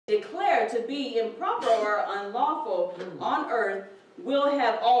declared to be improper or unlawful on earth will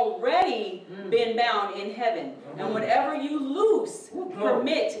have already been bound in heaven. And whatever you loose,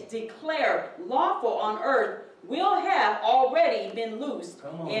 permit, declare lawful on earth will have already been loosed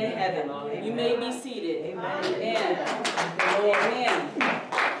in heaven. You may be seated. Amen. Amen.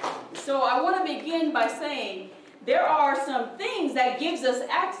 So I want to begin by saying there are some things that gives us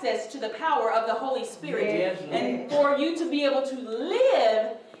access to the power of the Holy Spirit. And for you to be able to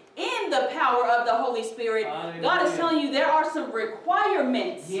live in the power of the Holy Spirit, God is telling you there are some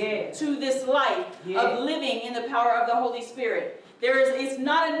requirements to this life of living in the power of the Holy Spirit. It's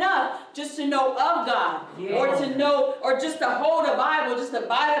not enough just to know of God or to know, or just to hold a Bible, just to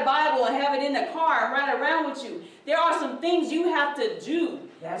buy the Bible and have it in the car and ride around with you. There are some things you have to do,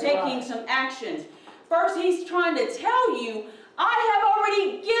 taking some actions. First, he's trying to tell you, I have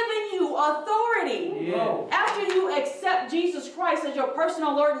already given you authority. After you accept Jesus Christ as your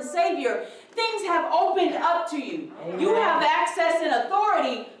personal Lord and Savior, things have opened up to you. You have access and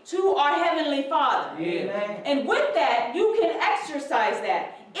authority to our Heavenly Father. And with that, you can exercise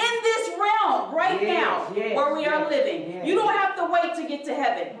that in this realm right now where we are living. You don't have to wait to get to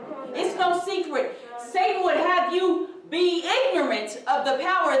heaven. It's no secret. Satan would have you be ignorant of the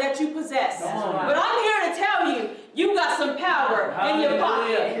power that you possess. But I'm here to tell you, you got some power in your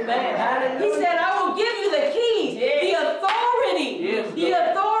pocket. He said, I will give you the keys, the authority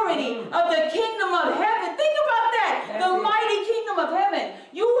of the kingdom of heaven. Think about that. The mighty kingdom of heaven.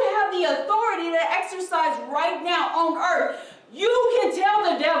 You have the authority to exercise right now on earth. You can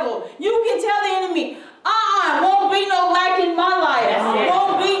tell the devil, you can tell the enemy, won't be no lack in my life.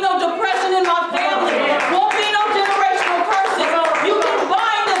 Won't be no depression in my family. Won't be no generational curses. You can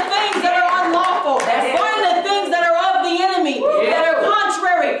bind the things that are unlawful. Bind the things that are of the enemy, that are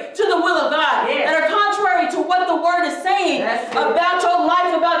contrary to the will of God, that are contrary to what the Word is saying about your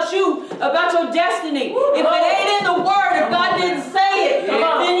life, about you, about your destiny. If it ain't in the Word, if God didn't say it,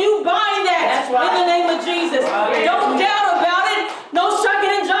 then you bind that in the name of Jesus. Don't doubt about it. No shucking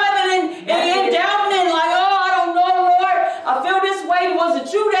and jiving and doubting like, I don't know, Lord. I feel this way. Was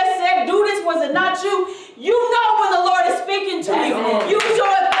it you that said do this? Was it not you? You know when the Lord is speaking to you. Use your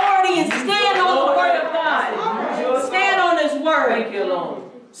authority and stand on the Word of God. Stand on His Word. Thank you, Lord.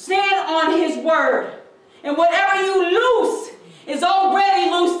 Stand on His Word. And whatever you loose is already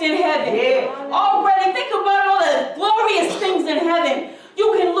loosed in heaven. Already. Think about all the glorious things in heaven.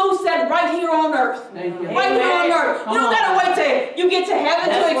 You can lose that right here on earth. Right here on earth. You don't got to wait till you get to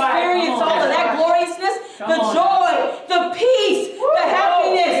heaven to experience all of that gloriousness. The joy, the peace, the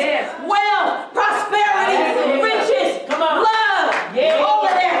happiness, wealth, prosperity, riches, love, all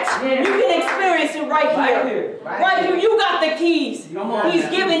of that. You can experience it right here. Right here. You got the keys. He's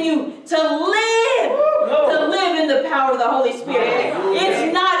given you to live in the power of the Holy Spirit.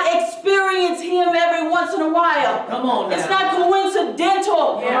 It's not experience Him every once in a while. It's not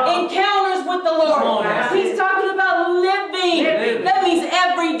coincidental encounters with the Lord. He's talking about living. That means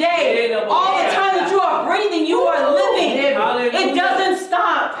every day. All the time that you are breathing, you are living. It doesn't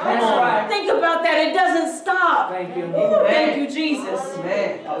stop. Think about that. It doesn't stop. Thank you, Jesus.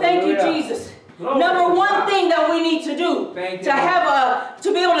 Thank you, Jesus. Number one thing that we need to do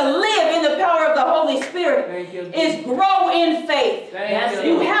to be able to live in the power of the Holy Spirit is grow in faith.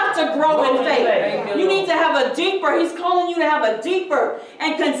 You have to grow in faith. You need to have a deeper, He's calling you to have a deeper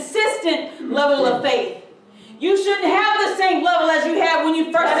and consistent level of faith. You shouldn't have the same level as you had when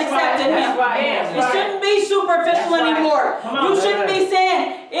you first accepted Him. It shouldn't be superficial anymore. You shouldn't be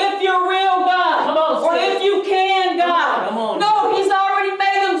saying, if you're real, God, or if you can, God. No, He's already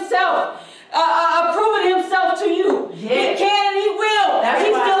made Himself. Proven Himself to you. He can and He will.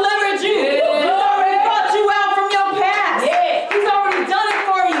 He's delivered you. He's already brought you out from your past. He's already done it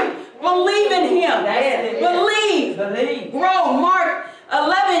for you. Believe in Him. Believe. Grow. Mark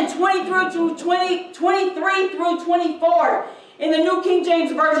 11:23 through 24. In the New King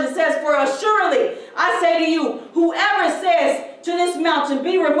James Version says, for assuredly I say to you, whoever says to this mountain,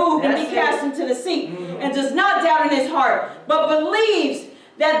 be removed and be cast into the sea, and does not doubt in his heart, but believes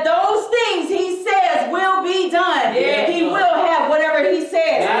that those things he says will be done. He will have whatever he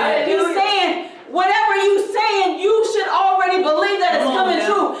says. He's saying, whatever you saying, you should already believe that it's coming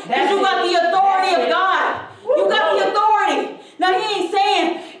true. Because you got the authority of God. You got the authority. Now He ain't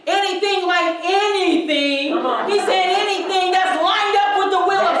saying anything like anything. He's saying anything that's lined up with the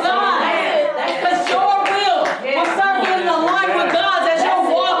will of God. Because your will start getting aligned with God's as your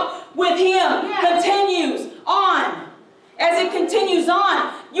walk with Him continues on. As it continues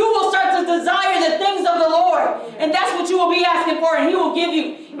on, you will start to desire the things of the Lord. And that's what you will be asking for, and He will give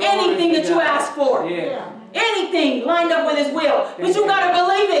you anything that you ask for. Anything lined up with His will. But you got to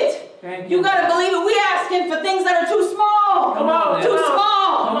believe it. You got to believe it. We asking for things that are too small. Come on. Too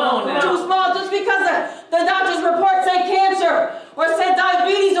small. Come on now. Too small. Just because the doctor's report say cancer or said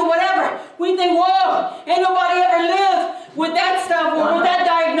diabetes or whatever, we think, whoa, ain't nobody ever lived with that stuff or with that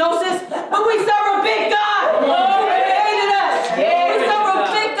diagnosis. But we serve a big God who created us. We serve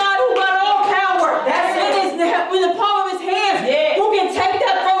a big God who got all power in the palm of his hands. Who can take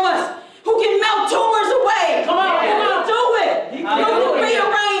that from us? Who can melt tumors away? Come on. Who can do it? Who can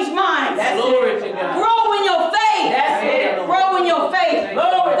rearrange minds? Glory to God. Grow in your faith. That's it. Grow in your faith.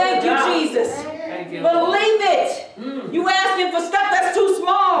 Thank you, Jesus. Thank you. Believe it. You asking for stuff that's too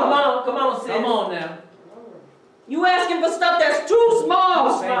small. Come on, sis. Come on now. You asking for stuff that's too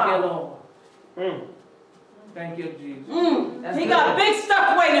small. Thank you, Lord. Thank you, Jesus. He got big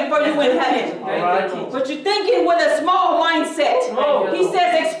stuff waiting for you in heaven. But you're thinking with a small mindset. He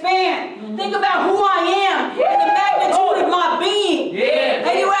says expand. Think about who I am and the magnitude of my being.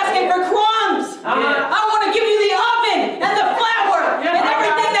 And you're asking for crumbs. I want to give you the oven and the flour and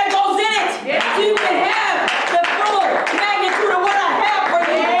everything that goes in it so you can have the full magnitude of what I have for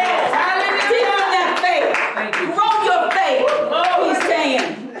you. Deepen that faith. Grow your faith. He's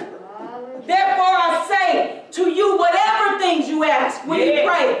saying. Therefore I say to you, whatever things you ask when you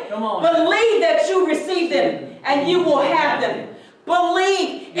pray, believe that you receive them and you will have them.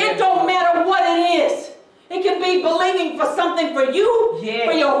 Believe. It don't matter what it is. It can be believing for something for you,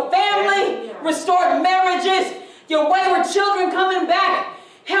 for your family, restored marriages, your wayward children coming back,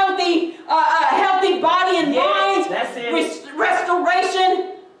 healthy body and mind,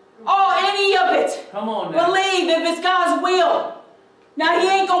 restoration, any of it. Come on now. Believe if it's God's will. Now, he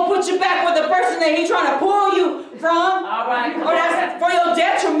ain't going to put you back with the person that he's trying to pull you from. Or that's for your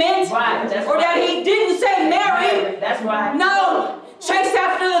detriment. Or that he didn't say marry. That's right. No. Chase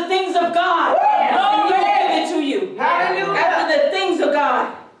after the things of God. And he will give it to you. After the things of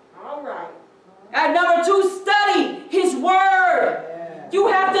God. All right. And number 2, study his word. You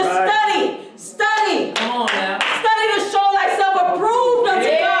have to study. Study. Come on now. Study to show thyself approved unto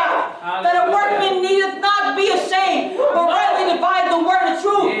God. That a workman needeth not be ashamed, but rightly divide the word of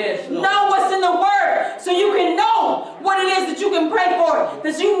truth. Know what's in the word, so you can know what it is that you can pray for.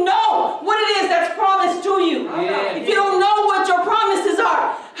 That you know what it is that's promised to you. If you don't know what your promises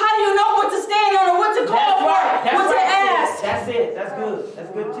are, how do you know what to stand on or what to call for, what to ask? That's it. That's good. That's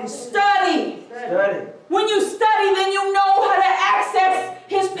good teaching. Study. Study. When you study, then you know how to access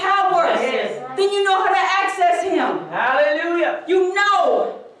his power. Then you know how to access him. Hallelujah. You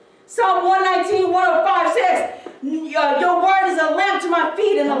know. Psalm 119, 105 says, your word is a lamp to my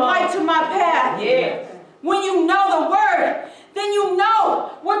feet and a light to my path. When you know the word, then you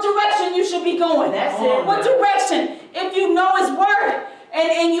know what direction you should be going. That's it. What direction? If you know his word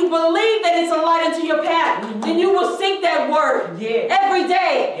and you believe that it's a light unto your path, then you will seek that word every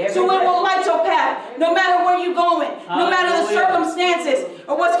day. So it will light your path, no matter where you're going, no matter the circumstances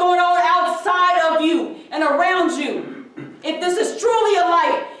or what's going on outside of you and around you. If this is truly a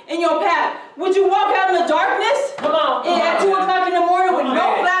light in your path, would you walk out in the darkness at 2 o'clock in the morning with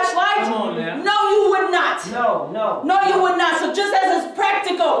no flashlight? No, you would not. No, you would not. So just as it's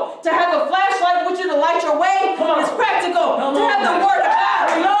practical to have a flashlight with you to light your way, it's practical to have the word of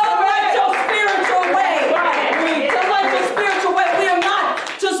God to light your spiritual way. To light your spiritual way. We are not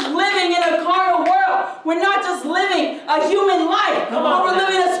just living in a carnal world. We're not just living a human life, but we're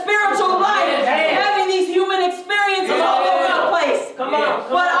living a spiritual life, having these human experiences all over the place.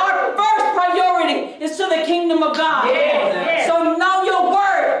 But our first priority is to the kingdom of God. So know your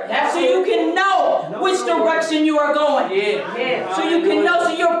word, so you can know which direction you are going. So you can know,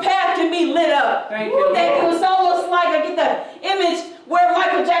 so your path can be lit up. Thank you. It was almost like, I get the image where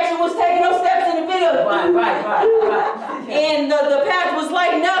Michael Jackson was taking those steps in the video. And the path was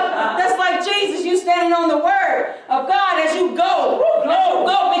lighting up. That's like Jesus, you standing on the word of God as you go.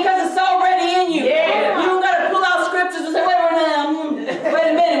 Because it's already in you. You don't got to pull out scriptures and say, wait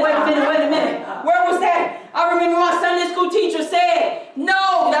a minute. Where was that? I remember my Sunday school teacher said,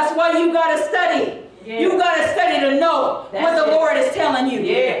 no, that's why you got to study. You got to study to know what the Lord is telling you.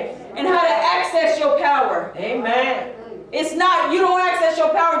 And how to access your power. Amen. It's not, you don't access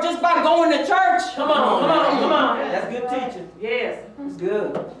your power just by going to church. Come on. That's good teaching. It's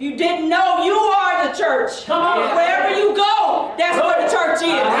good. You didn't know you are the church. Wherever you go, that's where the church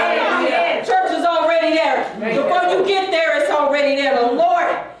is. Church is already there. Before you get there, it's already there. The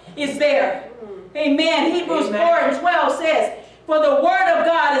Lord is there. Amen. Hebrews 4:12 says, for the word of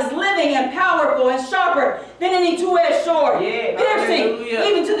God is living and powerful and sharper than any two-edged sword, piercing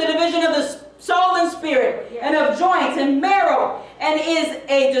even to the division of the soul and spirit, and of joints and marrow, and is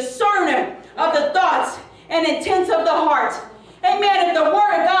a discerner of the thoughts and intents of the heart. Amen. If the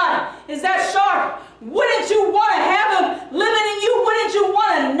word of God is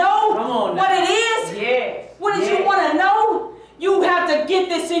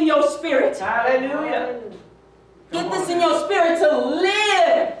in your spirit to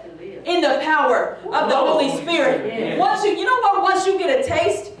live in the power of the Holy Spirit. Once you know what? Once you get a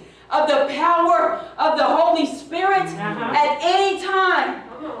taste of the power of the Holy Spirit at any time,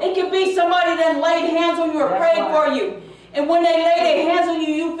 it could be somebody that laid hands on you or prayed for you. And when they lay their hands on you,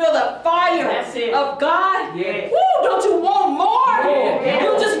 you feel the fire of God. Woo, don't you want more?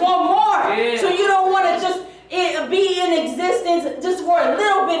 You just want more. So you don't want to just be in existence just for a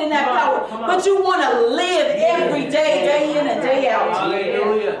little bit in that power. But you want to live every day, day in and day out.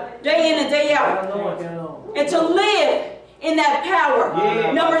 Hallelujah. Day in and day out. And to live in that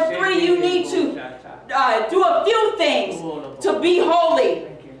power. Number 3, you need to do a few things to be holy.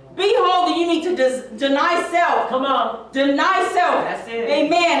 Be holy. You need to deny self. Come on. Deny self. That's it.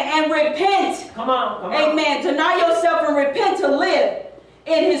 Amen. And repent. Come on. Amen. Deny yourself and repent to live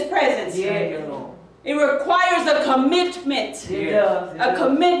in His presence. It requires a commitment. It does. A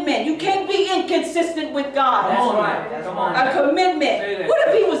commitment. You can't be inconsistent with God. That's right. Come on. A commitment. What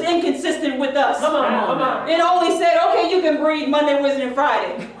if He was inconsistent with us? Come on. And only said, okay, you can breathe Monday, Wednesday, and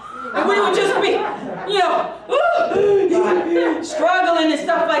Friday. And we would just be, struggling and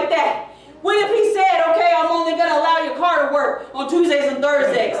stuff like that. What if He said, okay, I'm only going to allow your car to work on Tuesdays and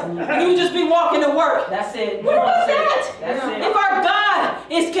Thursdays. And you would just be walking to work. That's it. What was that? That's it. If our God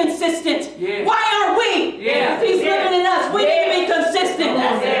is consistent, why aren't we? If He's living in us, we need to be consistent.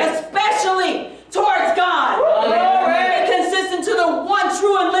 Especially towards God. Be consistent to the one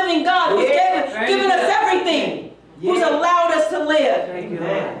true and living God who's given us everything. Who's allowed us to live.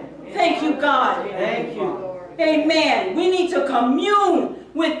 Thank you, God. Thank you. Amen. We need to commune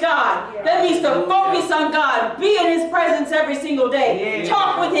with God. That means to focus on God. Be in His presence every single day.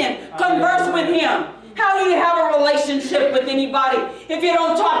 Talk with Him. Converse with Him. How do you have a relationship with anybody if you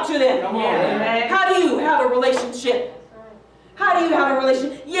don't talk to them? How do you have a relationship? How do you have a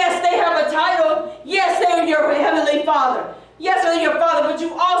relationship? Yes, they have a title. Yes, they're your Heavenly Father. Yes, they're your Father. But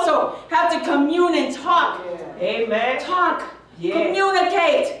you also have to commune and talk. Amen. Talk.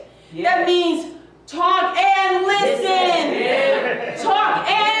 Communicate. That means talk and listen. Talk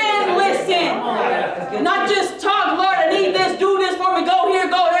and listen. Not just talk, Lord, I need this, do this for me, go here,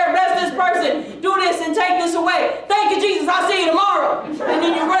 go there, bless this person, do this and take this away. Thank you, Jesus, I'll see you tomorrow. And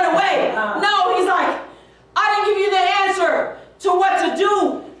then you run away. No, He's like, I didn't give you the answer to what to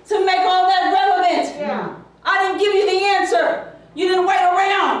do to make all that relevant. I didn't give you the answer. You didn't wait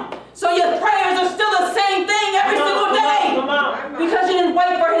around. So your prayers are still the same thing every single day. Because you didn't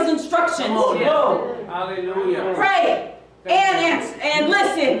wait for His instructions. Hallelujah. Pray and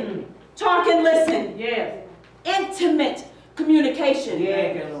listen. Talk and listen. Intimate communication.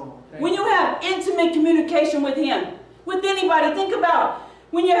 When you have intimate communication with Him, with anybody, think about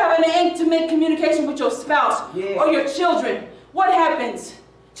when you're having an intimate communication with your spouse or your children, what happens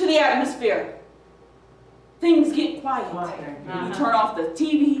to the atmosphere? Things get quiet. You turn off the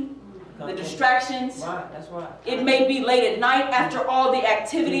TV, the distractions. That's right. It may be late at night after all the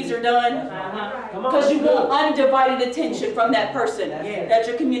activities are done. Because you want undivided attention from that person that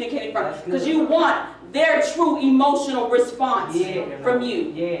you're communicating from. Because you want their true emotional response from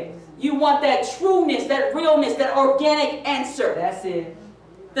you. You want that trueness, that realness, that organic answer. That's it.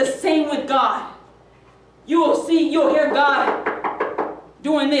 The same with God. You'll hear God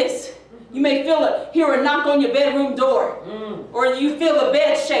doing this. You may hear a knock on your bedroom door. Or you feel a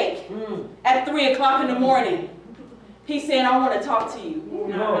bed shake at 3 o'clock in the morning. He's saying, I want to talk to you.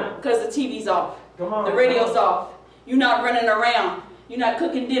 Because the TV's off. The radio's off. You're not running around. You're not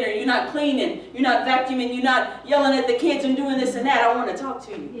cooking dinner. You're not cleaning. You're not vacuuming. You're not yelling at the kids and doing this and that. I want to talk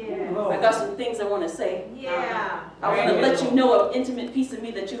to you. I got some things I want to say. I want to let you know an intimate piece of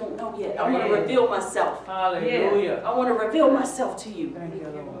me that you don't know yet. I want to reveal myself. Hallelujah. I want to reveal myself to you. Thank you,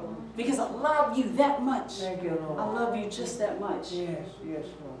 Lord. Because I love you that much. Thank you, Lord. I love you just that much. Yes, Lord.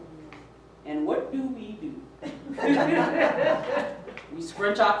 And what do? We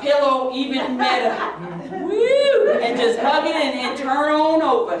scrunch our pillow even better. Woo! And just hug it and turn on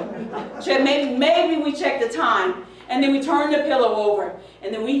over. Maybe we check the time. And then we turn the pillow over.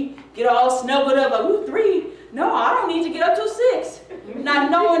 And then we get all snuggled up. Like, ooh, 3. No, I don't need to get up till 6.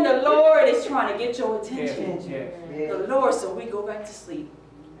 Not knowing the Lord is trying to get your attention. The Lord, so we go back to sleep.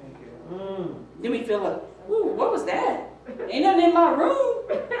 Then we feel like, ooh, what was that? Ain't nothing in my room.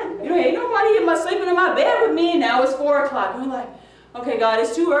 Ain't nobody sleeping in my bed with me. Now it's 4 o'clock. And we're like, okay, God,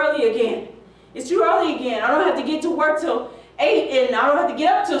 it's too early again. It's too early again. I don't have to get to work till 8 and I don't have to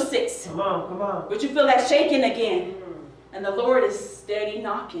get up till 6. Come on. But you feel that shaking again. And the Lord is steady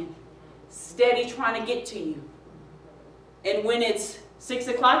knocking, steady trying to get to you. And when it's 6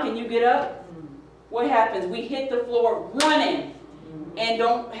 o'clock and you get up, what happens? We hit the floor running and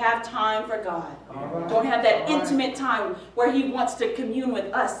don't have time for God. Right. Don't have that intimate time where He wants to commune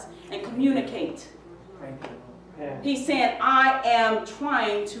with us and communicate. Thank you. Yeah. He's saying, I am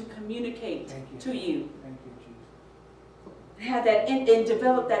trying to communicate to you. Thank you, Jesus. Have that and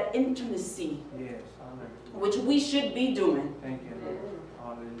develop that intimacy, Yes. Hallelujah. which we should be doing. Thank you, Lord.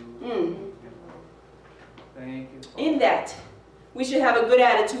 Hallelujah. Thank you. In that, we should have a good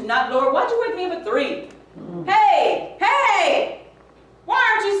attitude. Not, Lord, why'd you wake me up at 3? Hey, hey! Why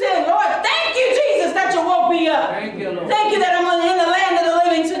aren't you saying, Lord, thank you, Jesus, that you woke me up. Thank you, Lord. Thank you that I'm in the land of the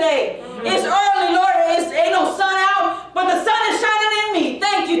living today. It's early, Lord. Ain't no sun out, but the sun is shining in me.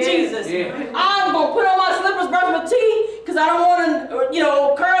 Thank you, Jesus. I'm going to put on my slippers, brush my teeth, because I don't want to,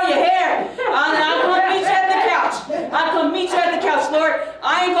 curl your hair. I'll come meet you at the couch. I'll come meet you at the couch, Lord.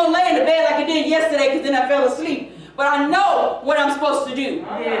 I ain't going to lay in the bed like I did yesterday, because then I fell asleep. But I know what I'm supposed to do.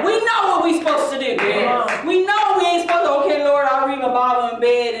 Yes. We know what we're supposed to do. Yes. We know we ain't supposed to, okay, Lord, I'll read my Bible in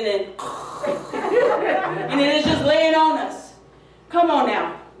bed, and then and then it's just laying on us. Come on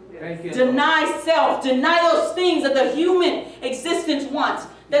now. Thank you. Deny self. Deny those things that the human existence wants,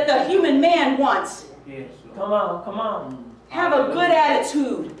 that the human man wants. Yes, Lord. Come on, come on. Have a good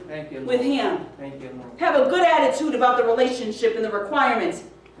attitude Thank you, Lord. with Him. Thank you, Lord. Have a good attitude about the relationship and the requirements.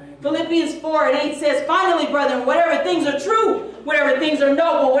 Thank you. Philippians 4:8 says, finally, brethren, whatever things are true, whatever things are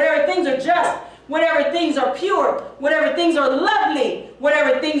noble, whatever things are just, whatever things are pure, whatever things are lovely,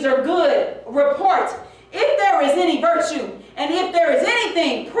 whatever things are good, report. If there is any virtue, and if there is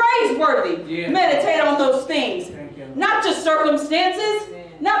anything praiseworthy, meditate on those things. Thank you. Not just circumstances,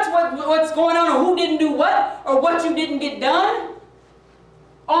 not what's going on or who didn't do what, or what you didn't get done.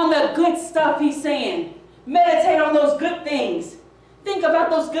 On the good stuff, he's saying. Meditate on those good things. Think about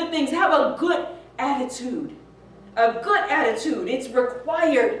those good things. Have a good attitude. A good attitude. It's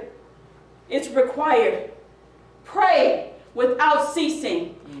required. It's required. Pray without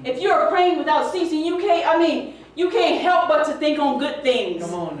ceasing. If you're praying without ceasing, you can't help but to think on good things.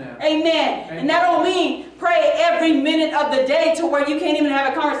 Come on now. Amen. And that don't mean pray every minute of the day to where you can't even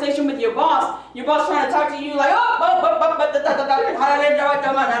have a conversation with your boss. Your boss trying to talk to you like,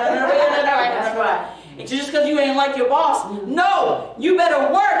 That's right. it's just because you ain't like your boss. No, you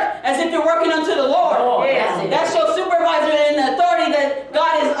better work as if you're working unto the Lord. Oh, yes. That's your supervisor and the authority that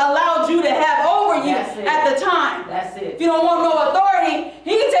God has allowed you to have over you at the time. That's it. If you don't want no authority,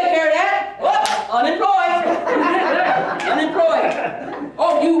 He can take care of that. Unemployed. Unemployed.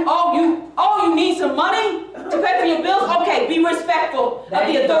 Oh, you need some money to pay for your bills? Okay, be respectful of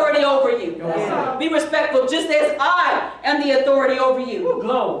the authority over you. Be respectful just as I am the authority over you.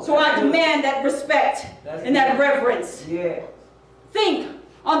 So I demand that respect and that reverence. Yeah. Think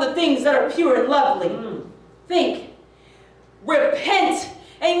on the things that are pure and lovely. Think. Repent.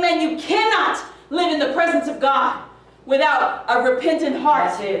 Amen. You cannot live in the presence of God without a repentant heart.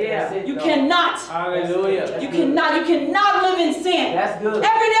 That's it. That's it. You cannot. Hallelujah. You cannot live in sin. That's good.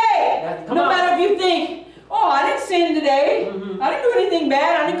 Every day. No matter if you think, oh, I didn't sin today. I didn't do anything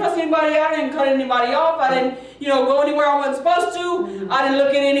bad. I didn't cuss anybody out. I didn't cut anybody off. I didn't, go anywhere I wasn't supposed to. I didn't look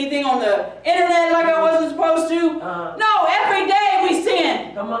at anything on the internet like I wasn't supposed to. No, every day we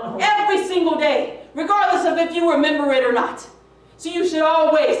sin. Come on. Every single day. Regardless of if you remember it or not. So you should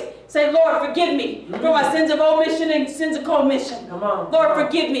always say, Lord, forgive me for my sins of omission and sins of commission. Come on. Lord,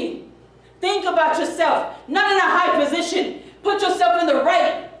 forgive me. Think about yourself. Not in a high position. Put yourself in the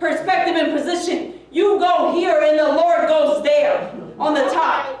right perspective and position. You go here and the Lord goes there on the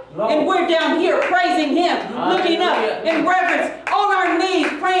top. And we're down here praising Him, looking up in reverence, on our knees,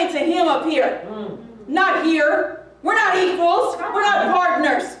 praying to Him up here. Not here. We're not equals. We're not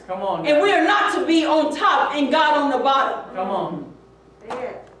partners. Come on. And we are not to be on top and God on the bottom. Come on.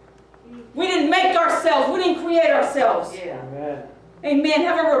 We didn't make ourselves. We didn't create ourselves. Yeah. Amen.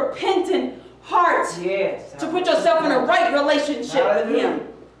 Have a repentant heart to put yourself in a right relationship with Him.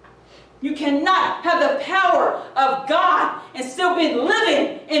 You cannot have the power of God and still be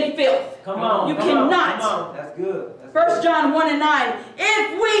living in filth. Come on. You cannot. Come on. That's good. 1 John 1:9.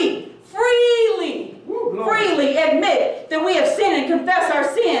 If we freely admit that we have sinned and confess our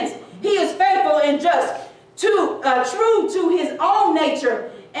sins, He is faithful and just, true to His own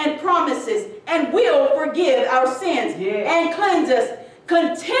nature and promises, and will forgive our sins and cleanse us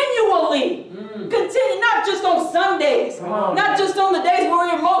continually. Continue, not just on Sundays, not just on the days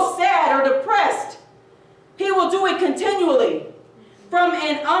where we're most sad or depressed. He will do it continually from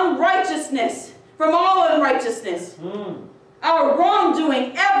all unrighteousness. Our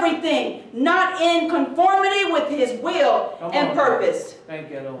wrongdoing, everything not in conformity with His will and purpose. Thank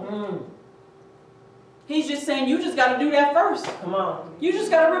you, Lord. He's just saying, you just got to do that first. Come on. You just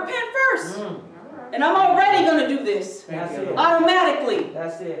got to repent first. And I'm already going to do this. That's it. Automatically.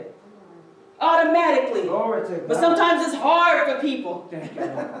 That's it. Automatically. Glory to God. But sometimes it's hard for people. Thank you,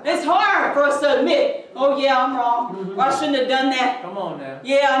 Lord. It's hard for us to admit, oh yeah, I'm wrong. Or I shouldn't have done that. Come on now.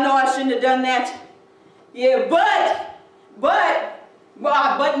 Yeah, I know I shouldn't have done that. Yeah, but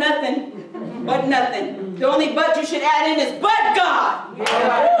nothing. But nothing. The only but you should add in is but God.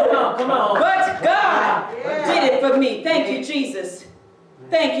 Yeah. Come on. But God did it for me. Thank you, Jesus.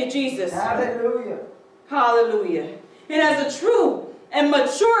 Thank you, Jesus. Hallelujah. Hallelujah. And as a true and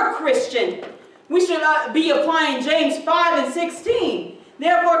mature Christian, we should be applying James 5 and 16.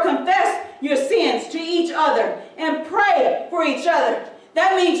 Therefore, confess your sins to each other and pray for each other.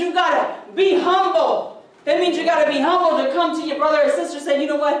 That means you got to be humble. That means you got to be humble to come to your brother or sister and say, you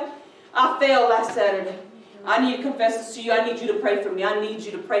know what? I failed last Saturday. I need to confess this to you. I need you to pray for me. I need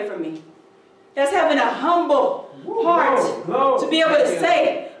you to pray for me. That's having a humble heart to be able to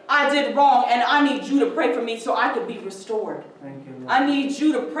say, I did wrong and I need you to pray for me so I could be restored. Thank you, Lord. I need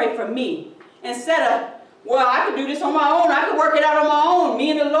you to pray for me. Instead of, well, I could do this on my own. I could work it out on my own.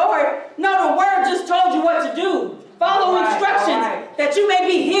 Me and the Lord. No, the Word just told you what to do. Follow instructions that you may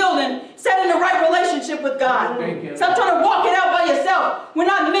be healed and set in the right relationship with God. Stop trying to walk it out by yourself. We're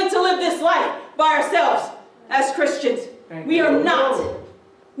not meant to live this life by ourselves as Christians. We are not.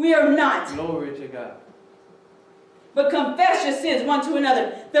 We are not. Glory to God. But confess your sins one to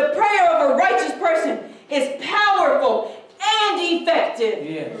another. The prayer of a righteous person is powerful and effective.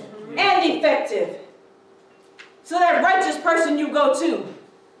 Yes. And effective. So that righteous person you go to,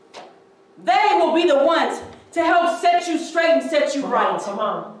 they will be the ones to help set you straight and set you right. Come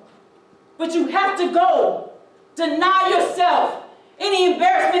on. But you have to go. Deny yourself. Any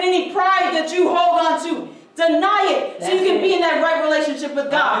embarrassment, any pride that you hold on to, deny it so you can be in that right relationship with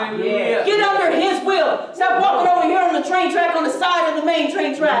God. Yeah. Get under His will. Stop walking over here on the train track on the side of the main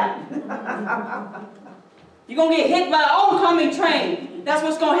train track. You're going to get hit by an oncoming train. That's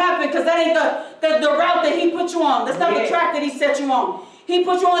what's going to happen because that ain't the route that He put you on. That's not the track that He set you on. He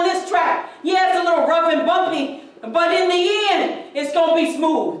put you on this track. Yeah, it's a little rough and bumpy, but in the end, it's going to be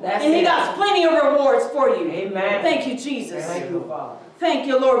smooth. And He got plenty of rewards for you. Amen. Thank you, Jesus. Thank you, Father. Thank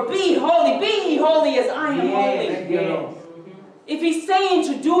you, Lord. Be holy. Be ye holy as I am holy. Thank you, Lord. If He's saying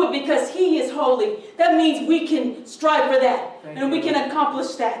to do it because He is holy, that means we can strive for that. And we can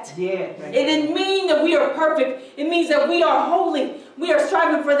accomplish that. Yeah. It didn't mean that we are perfect. It means that we are holy. We are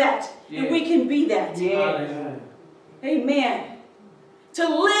striving for that. And we can be that. Yeah. Amen. To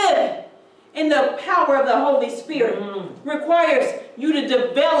live in the power of the Holy Spirit requires you to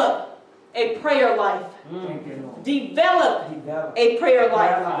develop a prayer life. Develop a prayer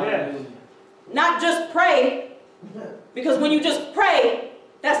life. Not just pray, because when you just pray,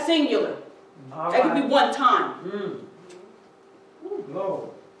 that's singular. That could be one time. Lord.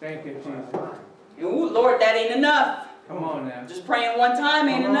 Thank you, Jesus. And, ooh, Lord, that ain't enough. Come on now. Just praying one time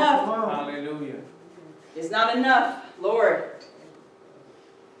ain't enough. Hallelujah. It's not enough, Lord.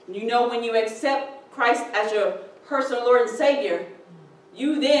 You know, when you accept Christ as your personal Lord and Savior,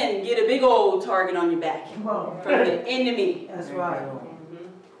 you then get a big old target on your back from the enemy. That's right.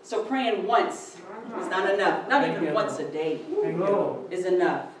 So praying once is not enough. Not even once a day is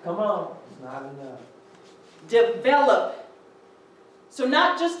enough. Come on. It's not enough. Develop. So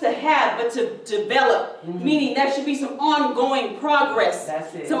not just to have, but to develop. Meaning there should be some ongoing progress.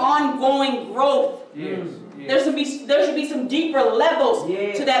 That's it. Some ongoing growth. Yes. There should be some deeper levels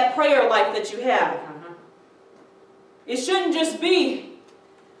to that prayer life that you have. It shouldn't just be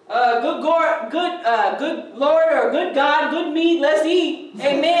good Lord or good God, good meat, let's eat.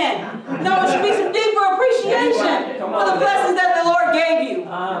 Amen. No, it should be some deeper appreciation for the blessings that the Lord gave you.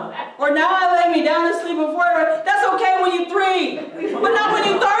 Or now I lay me down and sleep before. That's okay when you're 3, but not when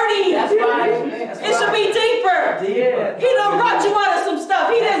you're 30. That's right. It should be deeper. He done brought you out of some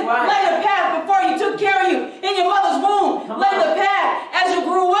stuff. He didn't lay the path before you, took care of you in your mother's womb. Lay the path as you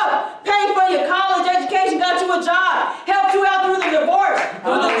grew up, paid for your college education, got you a job, helped you out through the divorce,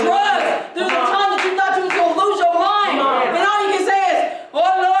 through the drugs, through the time that you thought you was going to lose your mind. And all you can say is, oh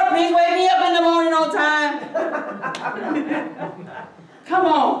Lord, please wake me up in the morning on time. Come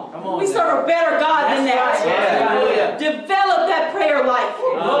on. We serve a better God than that. Hallelujah. Develop that prayer life.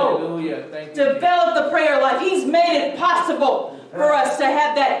 Hallelujah. Thank you. Develop the prayer life. He's made it possible for us to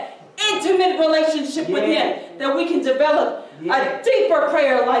have that intimate relationship with Him, that we can develop a deeper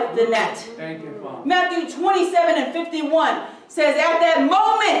prayer life than that. Thank you, Father. Matthew 27 and 51 says, at that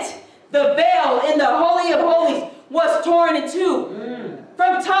moment, the veil in the Holy of Holies was torn in two,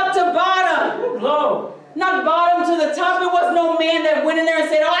 from top to bottom. Not bottom to the top. It was no man that went in there and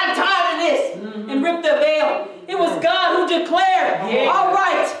said, oh, I'm tired of this, and ripped the veil. It was God who declared, all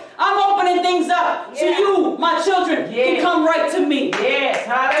right, I'm opening things up so you, my children, can come right to me. Yes.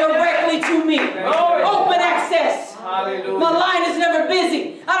 Directly to me. Open access. Hallelujah. My line is never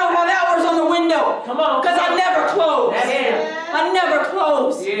busy. I don't have hours on the window. Come on. Because I never close. That's it. I never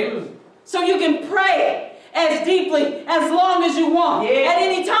close. Yes. So you can pray as deeply, as long as you want. At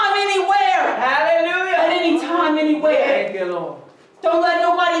any time, anywhere. Hallelujah. At any time, anywhere. Thank you, Lord. Don't let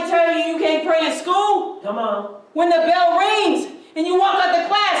nobody tell you you can't pray in school. Come on. When the bell rings and you walk out the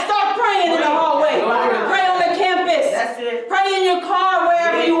class, start praying in the hallway. Pray on the campus. That's it. Pray in your car,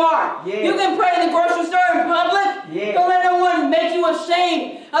 wherever you are. You can pray in the grocery store, in public. Don't let no one make you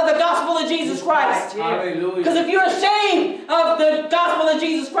ashamed of the gospel of Jesus Christ. Hallelujah. Because if you're ashamed of the gospel of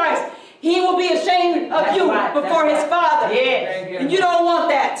Jesus Christ, He will be ashamed of you before His Father. And you don't want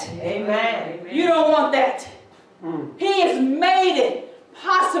that. Amen. You don't want that. He has made it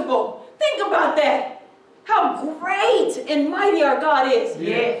possible. Think about that. How great and mighty our God is.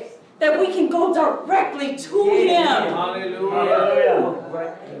 Yes. That we can go directly to Him. Hallelujah.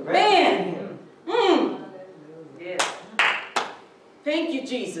 Man. Thank you,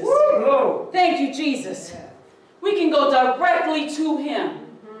 Jesus. Thank you, Jesus. We can go directly to Him.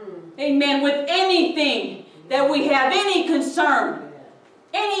 Amen. With anything that we have, any concern,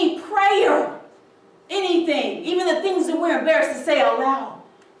 any prayer, anything, even the things that we're embarrassed to say out loud,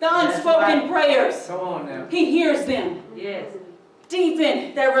 the unspoken prayers. Come on now. He hears them. Yes.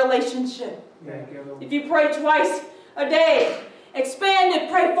 Deepen that relationship. Thank you, Lord. If you pray twice a day, expand it,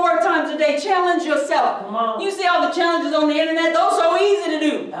 pray 4 times a day, challenge yourself. Come on. You see all the challenges on the internet, those are so easy to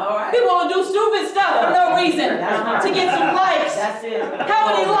do. All right. People will do stupid stuff for no reason to get some likes. That's it.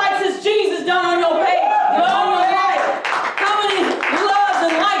 How many likes has Jesus done on your page? On your life? How many loves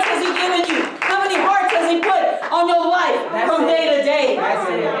and likes has He given you? How many hearts has He put on your life from day to day? That's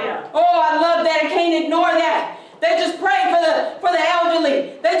it. Oh, I love that. I can't ignore that. They just prayed for the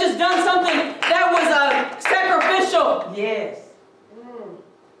elderly. They just done something that was sacrificial. Yes.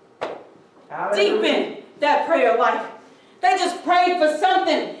 Deepen that prayer life. They just prayed for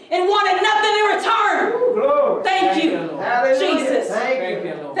something and wanted nothing in return. Glory. Thank you, Jesus. Thank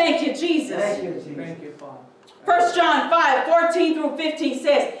you, Lord. Thank you, Jesus. Thank you, Jesus. Thank you, Father. 1 John 5:14-15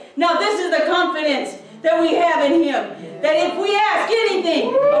 says, now this is the confidence that we have in Him, that if we ask anything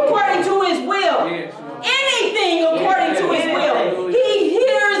according to His will, anything according to His will, He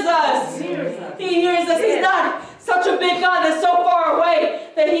hears us. He hears us. He's not such a big God that's so far away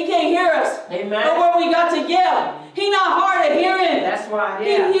that He can't hear us. Amen. But where we got to yell, He's not hard of hearing. That's right.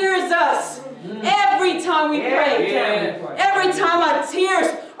 He hears us every time we pray. Every time our tears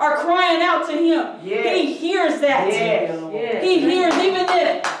are crying out to Him, He hears that. He hears, even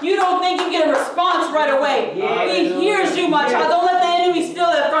if you don't think you get a response right away. He hears you, my child. Don't let the enemy steal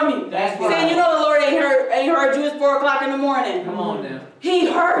that from you. Saying, you know the Lord ain't heard you. It's 4 o'clock in the morning. Come on now.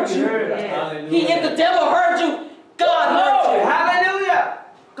 He heard you. If the devil heard you, God heard you. Hallelujah.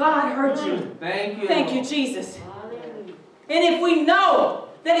 God heard you. Thank you. Thank you, Jesus. And if we know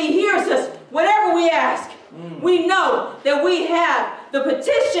that He hears us, whatever we ask, we know that we have the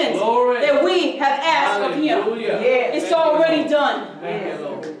petitions that we have asked of Him. It's already done. Thank you,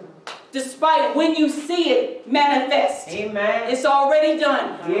 Lord. Despite when you see it manifest. Amen. It's already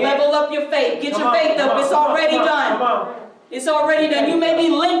done. Level up your faith. Get your faith up. It's already done. It's already done. You may be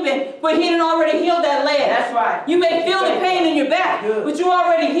limping, but He done already healed that leg. That's right. You may feel the pain in your back, but you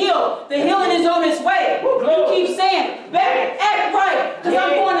already healed. The healing is on its way. You keep saying, baby, act right, because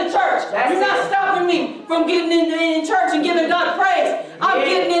I'm going to church. You're not stopping me from getting in church and giving God praise. I'm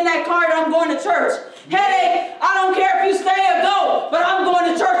getting in that car and I'm going to church. Headache, I don't care if you stay or go, but I'm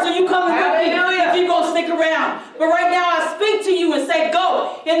going to church, so you coming with me if you're going to stick around. But right now I speak to you and say,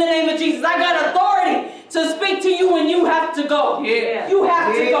 go in the name of Jesus. I got authority to speak to you when you have to go. You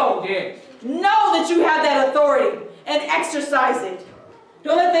have to go. Know that you have that authority and exercise it.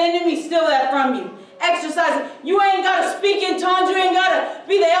 Don't let the enemy steal that from you. Exercise it. You ain't got to speak in tongues. You ain't got to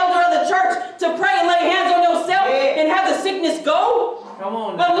be the elder of the church to pray and lay hands on yourself and have the sickness go. Come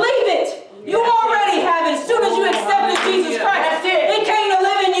on. Believe it. You already have it. As soon as you accepted Jesus Christ, it came to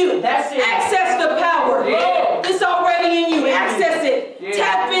live in you. Access the power. It's already in you. Access it.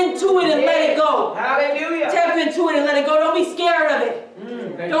 Tap into it and let it go. Hallelujah. Tap into it and let it go. Don't be scared of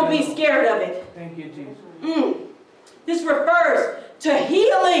it. Don't be scared of it. Thank you, Jesus. This refers to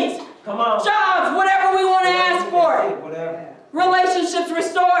healings, Come on. jobs, whatever we want to ask for. Whatever. Relationships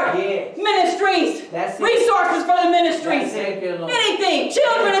restored. Ministries. Resources for the ministries. Anything.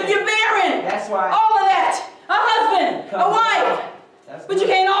 Children if you're barren. That's right. All of that. A husband. A wife. But you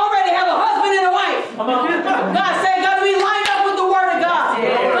can't already have a husband and a wife. Come on. God said got to be lined up with the Word of God.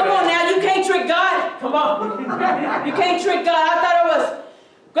 Come on now. You can't trick God. Come on. You can't trick God. I thought I was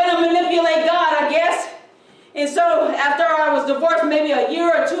going to manipulate God, I guess. And so after I was divorced, maybe a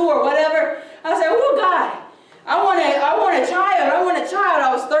year or two or whatever, I said, oh, God, I want a child. I want a child.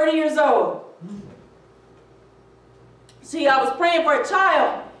 I was 30 years old. See, I was praying for a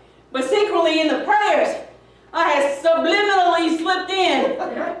child, but secretly in the prayers, I had subliminally slipped in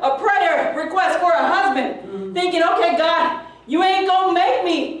a prayer request for a husband, thinking, okay, God, you ain't going to make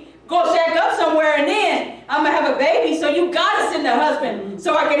me go shack up somewhere and then I'm going to have a baby, so you got to send a husband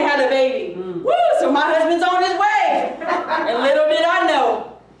so I can have a baby. Woo! So my husband's on his way. And little did I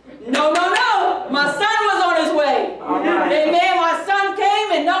know, no, my son was on his way. Amen. My son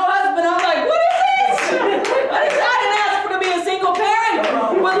came and no husband. I'm like, what is this? I didn't ask for to be a single parent.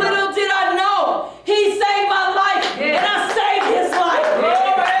 But little did I know, he saved my life and I saved his life.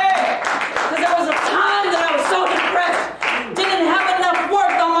 Because there was a time that I was so depressed, didn't have enough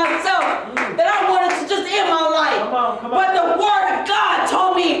work on myself, that I wanted to just end my life. But the word of God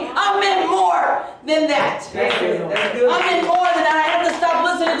told me I meant more than that. I meant more than that. I had to stop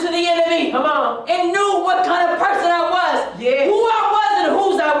listening to the enemy. And knew what kind of person I was, who I was and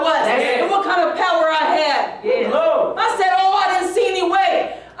whose I was, and what kind of power I had. I said, oh, I didn't see any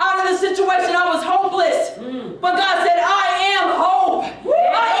way out of the situation. I was hopeless. But God said, I am hope.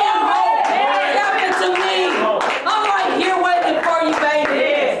 I am hope. Happen to me. I'm right here waiting for you,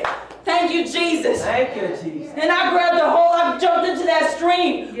 baby. Thank you, Jesus. Thank you, Jesus. And I grabbed the hole. I jumped into that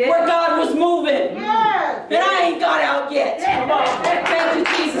stream where God was moving. And I ain't got out yet. Thank you,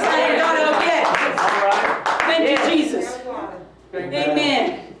 Jesus. I ain't got out yet. Thank you, Jesus.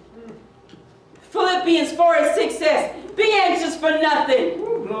 Amen. Philippians 4:6 says, be anxious for nothing.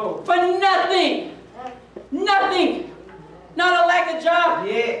 For nothing. Nothing. Not a lack of job.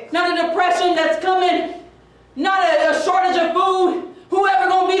 Not a depression that's coming. Not a shortage of food. Whoever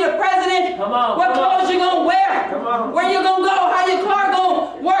going to be the president. What clothes you going to wear. Where you going to go. How your car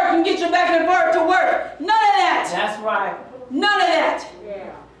going to work and get you back and forth to work. None of that. That's right. None of that.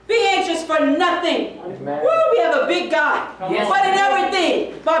 Be anxious for nothing. Woo, we have a big God. But in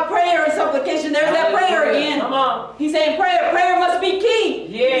everything, by prayer and supplication, there's that prayer again. He's saying prayer must be key.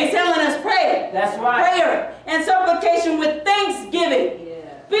 He's telling us pray. That's right. Prayer and supplication with thanksgiving.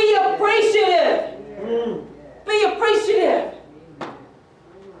 Be appreciative. Be appreciative.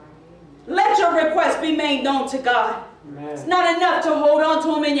 Let your request be made known to God. It's not enough to hold on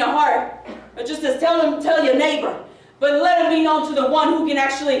to him in your heart, or just to tell your neighbor. But let him be known to the one who can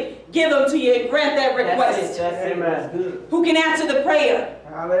actually give them to you and grant that request. That's good. Who can answer the prayer.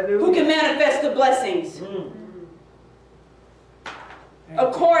 Hallelujah. Who can manifest the blessings.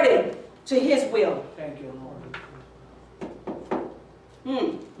 According to his will. Thank you, Lord.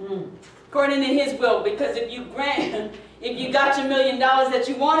 According to his will. Because if you got your $1 million that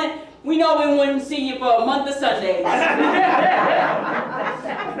you wanted, we know we wouldn't see you for a month of Sundays.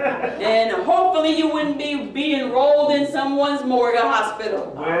 And hopefully you wouldn't be enrolled in someone's morgue or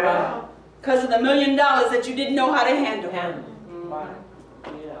hospital. Because of the $1 million that you didn't know how to handle.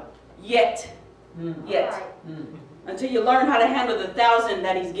 Yet. Until you learn how to handle the 1,000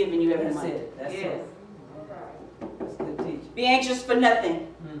 that he's giving you every month. That's it. That's good teaching. Be anxious for nothing.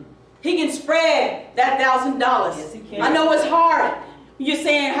 He can spread that $1,000. Yes, he can. I know it's hard. You're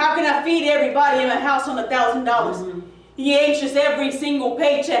saying, how can I feed everybody in my house on $1,000? He anxious every single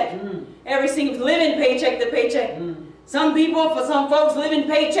paycheck. Every single living paycheck to paycheck. Some people, for some folks, living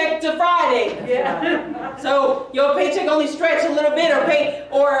paycheck to Friday. So your paycheck only stretch a little bit,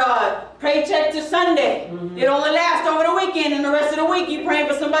 or paycheck to Sunday. It only lasts over the weekend, and the rest of the week you're praying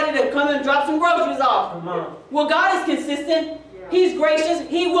for somebody to come and drop some groceries off. Well, God is consistent. He's gracious.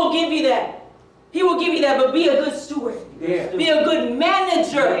 He will give you that. He will give you that, but be a good steward. Be a good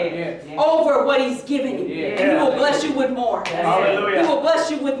manager over what he's given you. And he will bless you with more. He will bless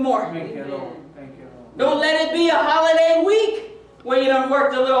you with more. Thank you, Lord. Thank you, Lord. Don't let it be a holiday week where you done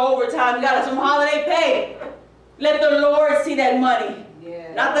worked a little overtime. You got some holiday pay. Let the Lord see that money.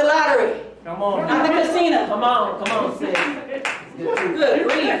 Not the lottery. Come on. Not the casino. Come on, sis. Good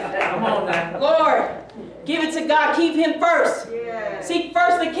grief. Come on now. Lord, give it to God. Keep him first. Seek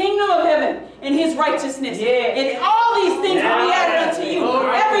first the kingdom of heaven and his righteousness. And all these things will be added unto you.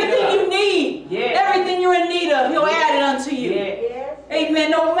 Everything you need, everything you're in need of, he'll add it unto you.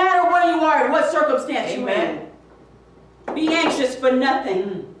 Amen. No matter where you are, what circumstance you're in. Be anxious for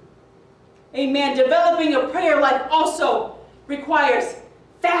nothing. Amen. Developing a prayer life also requires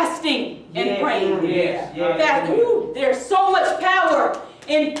fasting and praying. There's so much power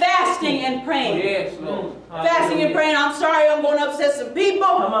in fasting and praying. Fasting and praying. I'm sorry, I'm going to upset some people.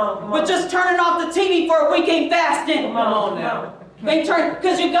 But just turning off the TV for a week ain't fasting. Come on now. They turn,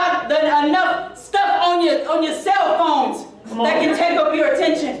 because you got enough stuff on your cell phones that can take up your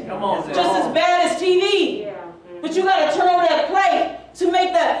attention. Come on. Just as bad as TV. Yeah. But you got to turn over that plate to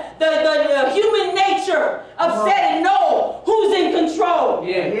make the human nature upset and know who's in control.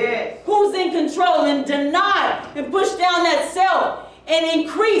 Yes. Who's in control, and deny and push down that self and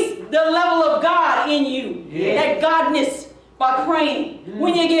increase the level of God in you. That godness by praying.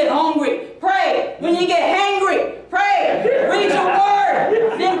 When you get hungry, pray. When you get hangry, pray. Read your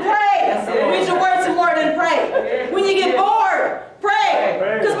word, then pray. Read your word some more, then pray. When you get bored, pray.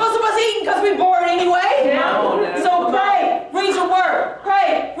 Because most of us eating because we're bored anyway. So pray. Read your word.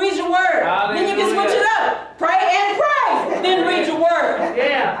 Pray. Read your word. Then you can switch it up. Pray and pray. Then read your word.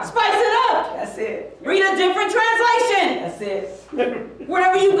 Yeah. Spice it up. That's it. Read a different translation. That's it.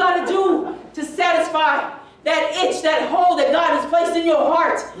 Whatever you got to do to satisfy that itch, that hole that God has placed in your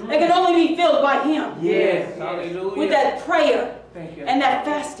heart, that can only be filled by Him. Yes. Hallelujah. With that prayer Thank you. and that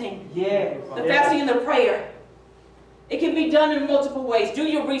fasting. Yeah. The fasting and the prayer. It can be done in multiple ways. Do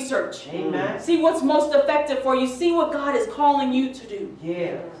your research. Amen. See what's most effective for you. See what God is calling you to do.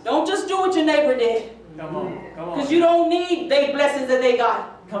 Yeah. Don't just do what your neighbor did. Come on. Come on. Because you don't need their blessings that they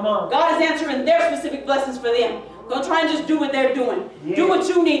got. Come on. God is answering their specific blessings for them. Don't try and just do what they're doing. Yeah. Do what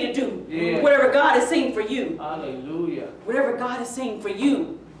you need to do. Yeah. Whatever God is saying for you. Hallelujah. Whatever God is saying for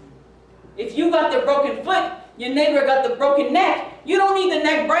you. If you got the broken foot, your neighbor got the broken neck, you don't need the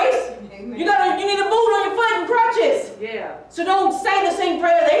neck brace. You need a boot on your foot and crutches. Yeah. So don't say the same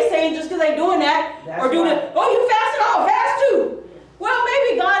prayer they saying just because they doing that. That's or do right. the, oh, you fasting? Oh, fast too. Well,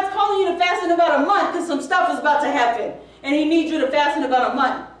 maybe God's calling you to fast in about a month because some stuff is about to happen. And He needs you to fast in about a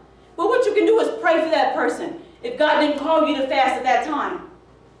month. But what you can do is pray for that person. If God didn't call you to fast at that time,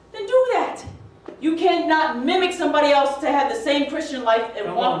 then do that. You cannot mimic somebody else to have the same Christian life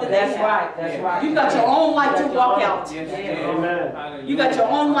and walk that they have. That's right. That's right. You got your own life to walk out. Yes, Amen. Hallelujah. You got your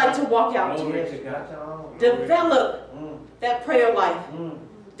own life to walk out. Glory Yes, to you God. got your own. Develop that prayer life.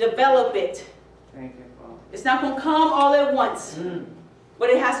 Develop it. Thank you, Father. It's not going to come all at once.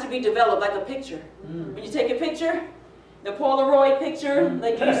 But it has to be developed like a picture. When you take a picture, the Polaroid picture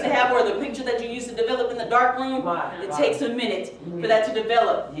like you used to have, or the picture that you used to develop in the dark room, it takes a minute for that to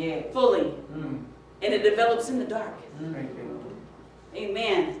develop fully. And it develops in the dark. Thank you.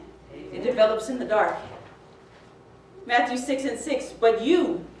 Amen. It develops in the dark. Matthew 6:6. But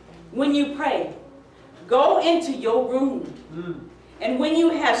you, when you pray, go into your room. And when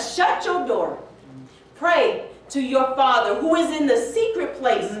you have shut your door, pray to your Father who is in the secret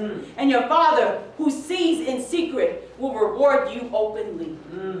place. And your Father who sees in secret will reward you openly.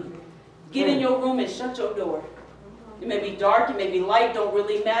 Get in your room and shut your door. It may be dark, it may be light, don't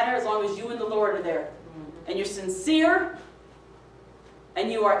really matter as long as you and the Lord are there. And you're sincere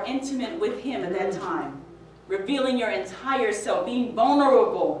and you are intimate with Him at that time. Revealing your entire self, being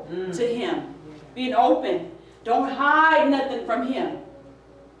vulnerable to Him. Being open. Don't hide nothing from Him.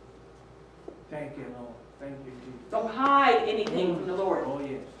 Thank you, Lord. Thank you, Jesus. Don't hide anything from the Lord. Oh,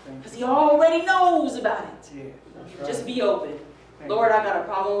 yes. Thank Because you. He already knows about it. Yes. That's right. Just be open. Thank Lord, you. I got a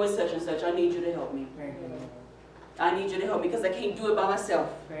problem with such and such. I need you to help me. Thank you, Lord. I need you to help me because I can't do it by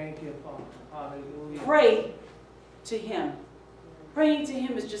myself. Thank you, Father. Hallelujah. Pray to Him. Praying to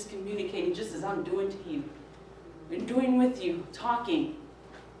Him is just communicating, just as I'm doing to you. And doing with you, talking.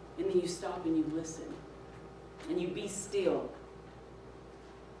 And then you stop and you listen. And you be still.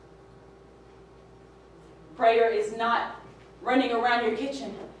 Prayer is not running around your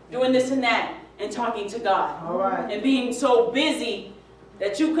kitchen, doing this and that, and talking to God. All right. And being so busy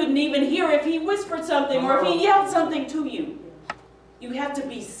that you couldn't even hear if He whispered something or if He yelled something to you. You have to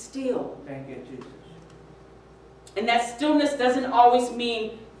be still. Thank you, Jesus. And that stillness doesn't always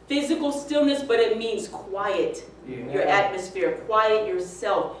mean physical stillness, but it means quiet. Yeah. Your atmosphere, quiet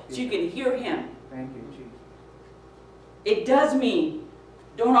yourself so you can hear Him. Thank you, Jesus. It does mean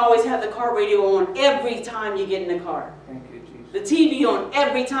don't always have the car radio on every time you get in the car. Thank you, Jesus. The TV on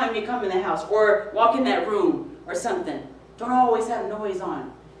every time you come in the house or walk in that room or something. Don't always have noise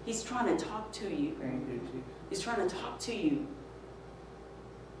on. He's trying to talk to you. Thank you, Jesus. He's trying to talk to you.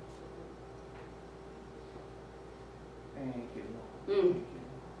 Thank you, Lord. Mm.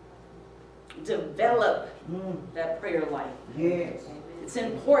 Develop that prayer life. Yes. It's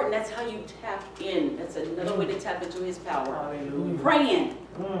important. That's how you tap in. That's another way to tap into His power. Hallelujah. Praying.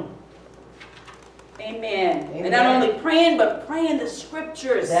 Amen. Amen. And not only praying, but praying the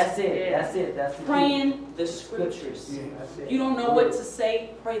scriptures. That's it. That's it. That's the key. Praying the scriptures. Yeah. That's it. You don't know what to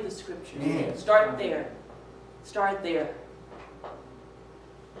say, pray the scriptures. Yeah. Start there. Start there.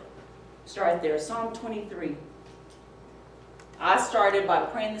 Start there. Psalm 23. I started by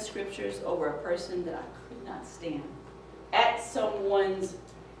praying the scriptures over a person that I could not stand. At someone's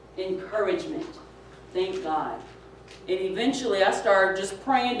encouragement. Thank God. And eventually I started just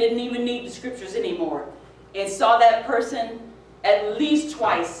praying, didn't even need the scriptures anymore. And saw that person at least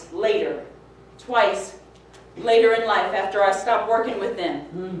twice later in life after I stopped working with them.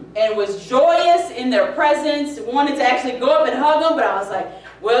 And was joyous in their presence, wanted to actually go up and hug them, but I was like,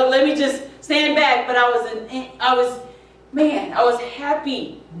 well, let me just stand back. But I was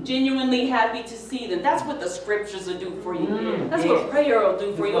happy, genuinely happy to see them. That's what the scriptures will do for you. That's what prayer will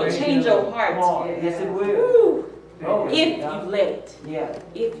do for you. It'll change your heart. Yes, it will. If you let it. Yeah.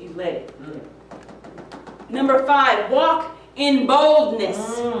 If you let it. Number 5, walk in boldness.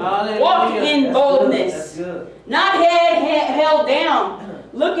 Walk in boldness. That's good. Not head held down,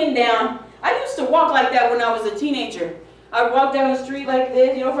 looking down. I used to walk like that when I was a teenager. I would walk down the street like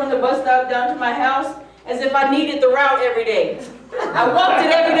this, from the bus stop down to my house, as if I needed the route every day. I walked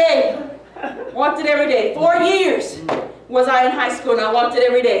it every day. Walked it every day. 4 years was I in high school, and I walked it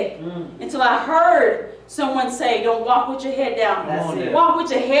every day. Until I heard someone say, don't walk with your head down. That's it. Walk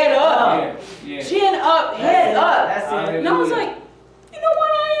with your head up. Chin up, head up. That's it. And I was like, you know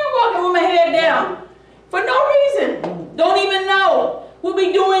what? I am walking with my head down. For no reason. Don't even know. We'll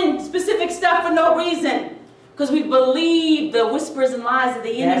be doing specific stuff for no reason. Because we believe the whispers and lies of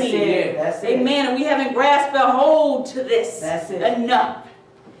the enemy. That's it. That's it. Amen. And we haven't grasped a hold to this. That's it. Enough.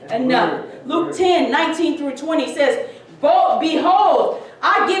 That's Enough. word. Luke 10:19-20 says, behold,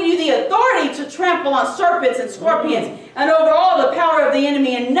 I give you the authority to trample on serpents and scorpions and over all the power of the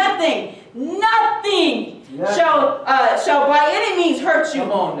enemy, and nothing shall by any means hurt you.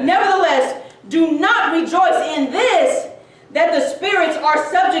 Nevertheless, do not rejoice in this, that the spirits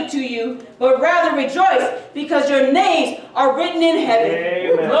are subject to you, but rather rejoice because your names are written in heaven.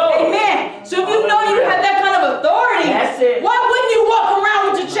 Amen. So if you know you have that kind of authority, why wouldn't you walk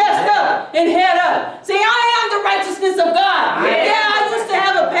around with your chest up and head up? Say, I am the righteousness of God. Yeah, I used to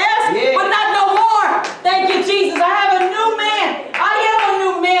have a past, but not no more. Thank you, Jesus. I have a new man. I am a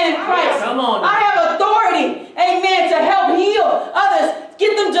new man in Christ. I have authority, amen, to help heal others.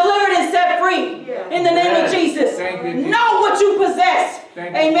 Get them delivered and set free in the name of Jesus. Know what you possess.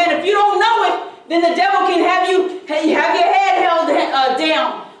 Amen. If you don't know it, then the devil can have your head held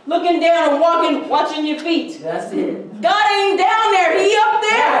down, looking down and watching your feet. That's it. God ain't down there. He up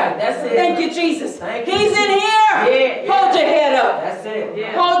there. Yeah, that's it. Thank you, Jesus. Thank you, He's in here. Hold your head up. That's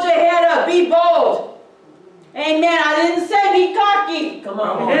it. Hold your head up. Be bold. Amen. I didn't say be cocky. Come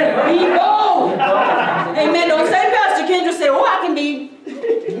on. Be bold. Amen. Don't say Pastor Kendra said, oh, I can be,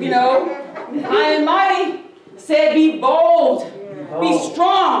 high and mighty. Said be bold. Be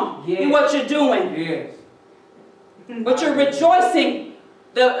strong in what you're doing. But you're rejoicing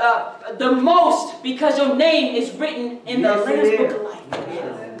the most because your name is written in the Lamb's Book of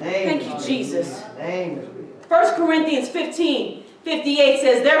Life. Thank you, Jesus. 1 Corinthians 15:58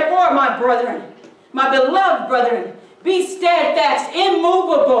 says, therefore, my brethren, my beloved brethren, be steadfast,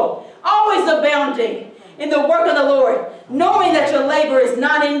 immovable, always abounding in the work of the Lord, knowing that your labor is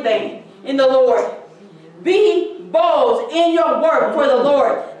not in vain in the Lord. Be bold in your work for the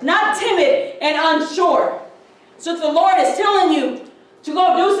Lord, not timid and unsure. So if the Lord is telling you to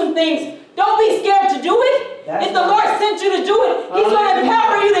go do some things, don't be scared to do it. If the Lord sent you to do it, He's going to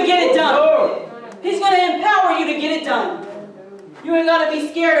empower you to get it done. He's going to empower you to get it done. You ain't got to be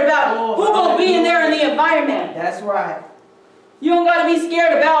scared about who's going to be in there in the environment. That's right. You ain't got to be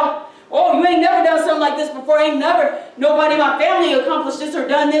scared about, oh, you ain't never done something like this before. Nobody in my family accomplished this or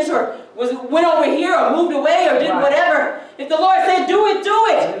done this or went over here or moved away or did whatever. If the Lord said do it, do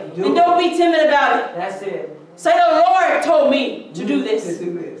it. And don't be timid about it. That's it. Say the Lord told me to do this.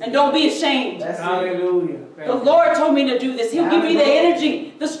 And don't be ashamed. Hallelujah. The Lord told me to do this. He'll give you the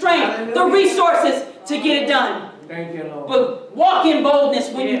energy, the strength, the resources to get it done. Thank you, Lord. But walk in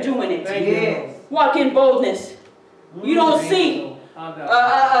boldness when you're doing it. Yes. Walk in boldness. You don't see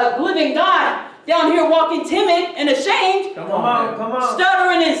a living God down here walking timid and ashamed, Come on.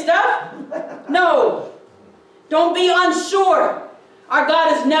 stuttering and stuff. No. Don't be unsure. Our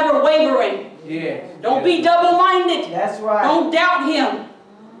God is never wavering. Don't be double-minded. That's right. Don't doubt Him.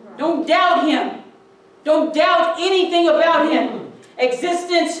 Don't doubt Him. Don't doubt anything about Him.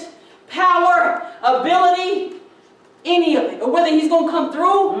 Existence, power, ability, any of it. Or whether He's going to come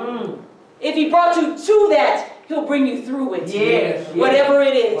through. If He brought you to that, He'll bring you through it. Yes. Whatever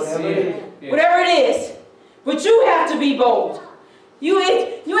it is. Whatever it is. But you have to be bold. You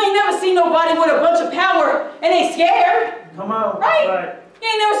ain't never seen nobody with a bunch of power and they scared. Come on. Right? You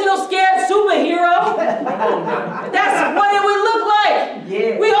ain't never seen no scared superhero. That's what it would look like.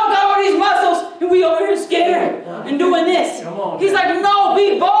 Yeah. We all got all these muscles and we over here scared and doing this. He's like, no,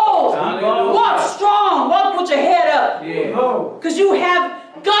 be bold. Walk strong. Walk with your head up. Because you have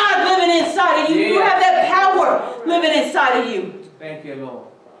God living inside of you. You have that power living inside of you. Thank you, Lord.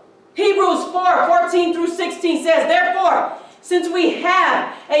 Hebrews 4:14 through 16 says, therefore, since we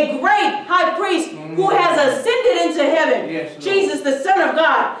have a great high priest who has ascended into heaven, Jesus, the Son of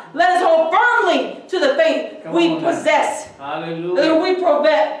God, let us hold firmly to the faith we possess. Hallelujah. We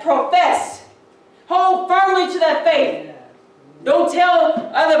profess. Hold firmly to that faith. Don't tell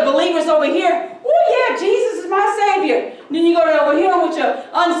other believers over here, oh yeah, Jesus is my Savior. And then you go over here with your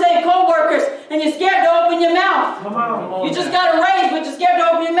unsaved co-workers and you're scared to open your mouth. Come on. You just got a raise, but you're scared to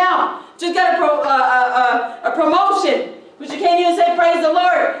open your mouth. Just got a promotion, but you can't even say praise the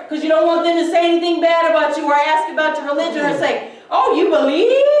Lord because you don't want them to say anything bad about you or ask about your religion or say, oh, you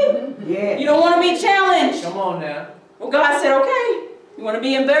believe? Yeah. You don't want to be challenged. Come on now. Well, God said, okay, you want to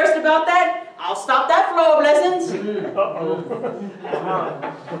be embarrassed about that? I'll stop that flow of blessings.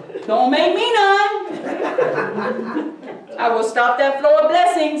 Don't make me none. I will stop that flow of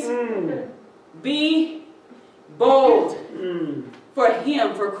blessings. Be bold for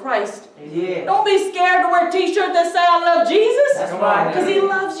Him, for Christ. Yeah. Don't be scared to wear t-shirts that say I love Jesus. That's right. Because He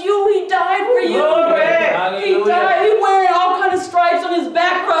loves you. He died for you. He Hallelujah. died. He's wearing all kinds of stripes on His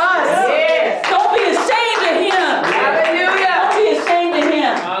back for us. Yes. Don't be ashamed of Him. Hallelujah. Don't be ashamed of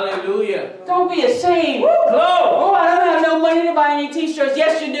Him. Hallelujah. Don't be ashamed. Oh, I don't have no money to buy any t-shirts.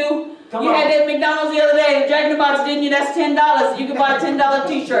 Yes, you do. You had that McDonald's the other day, Jack in the Box, didn't you? That's $10. You can buy a $10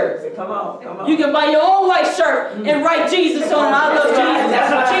 t-shirt. Come on. You can buy your own white shirt and write Jesus on it. I love Jesus.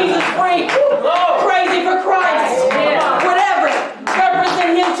 Jesus free. Crazy for Christ. Whatever.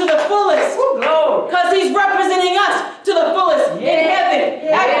 Represent Him to the fullest. Because He's representing us to the fullest in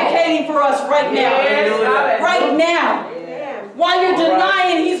heaven. Advocating for us right now. Right now. While you're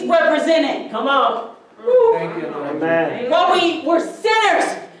denying, He's representing. Come on. Thank you, Lord. Amen. While we were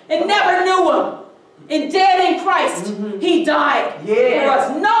sinners and never knew Him, and dead in Christ, He died for us,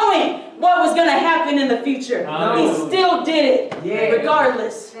 knowing what was going to happen in the future. He still did it,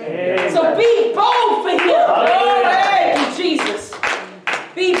 regardless. So be bold for Him. Thank you, Jesus.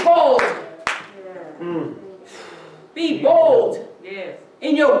 Be bold. Be bold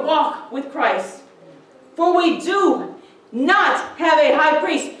in your walk with Christ. For we do not have a high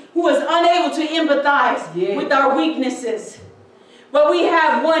priest who is unable to empathize with our weaknesses, but we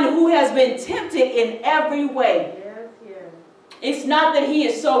have one who has been tempted in every way. It's not that He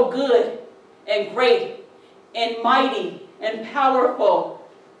is so good and great and mighty and powerful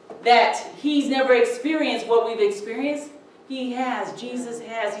that He's never experienced what we've experienced. He has. Jesus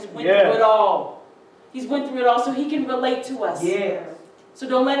has. He's went through it all. He's went through it all so He can relate to us. So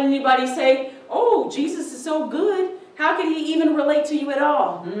don't let anybody say, oh, Jesus is so good. How could He even relate to you at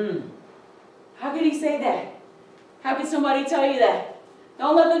all? How could He say that? How could somebody tell you that?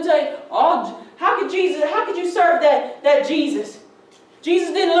 Don't let them tell you, oh, how could you serve that Jesus? Jesus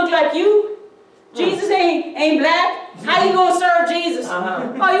didn't look like you. Jesus ain't black. How you going to serve Jesus?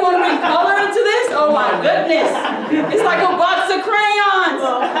 Oh, you want to bring color into this? Oh my goodness. It's like a box of crayons.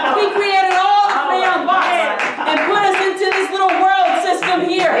 He created all the crayon box and put us into this little world system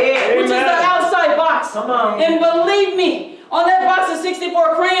here, which is the outside box. And believe me, on that box of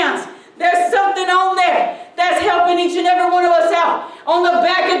 64 crayons, there's something on there that's helping each and every one of us out. On the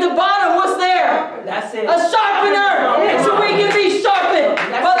back at the bottom, what's there? That's it. A sharpener. So we can be sharpened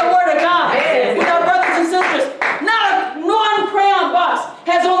by the Word of God. With our brothers and sisters. Not one crayon box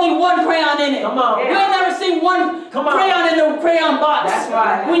has only one crayon in it. You ain't never seen one crayon in a crayon box. That's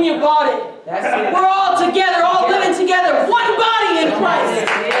right. When you bought it. That's it. We're all together, all living together. One body in Christ.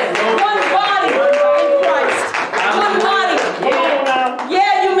 One body in Christ. One body.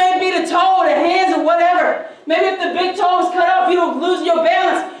 Yeah, you may be the toe, the hands, or whatever. Maybe if the big toe is cut off, you'll lose your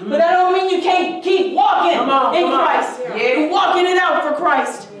balance. But that don't mean you can't keep walking in Christ. You're walking it out for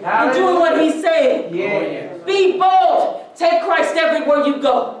Christ. And doing what He's saying. Be bold. Take Christ everywhere you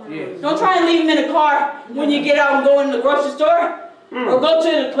go. Don't try and leave Him in the car when you get out and go in the grocery store. Or go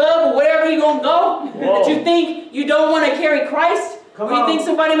to the club or wherever you're going to go. That you think you don't want to carry Christ. Or you think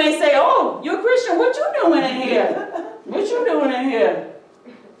somebody may say, oh, you're a Christian. What you doing in here? What you doing in here?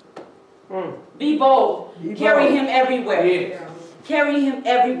 Be bold. Carry Him everywhere. Carry Him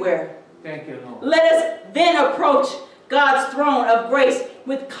everywhere. Thank you, Lord. Let us then approach God's throne of grace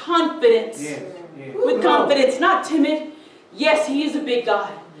with confidence. With confidence, not timid. Yes, He is a big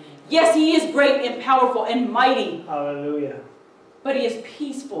God. Yes, He is great and powerful and mighty. Hallelujah. But He is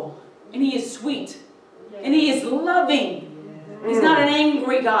peaceful. And He is sweet. And He is loving. He's not an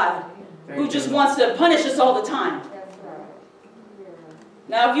angry God who just wants to punish us all the time.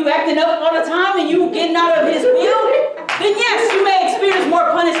 Now, if you acting up all the time and you getting out of His will, then yes, you may experience more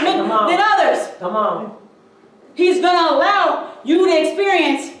punishment than others. He's going to allow you to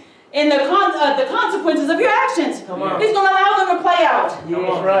experience in the the consequences of your actions. Come on. He's going to allow them to play out.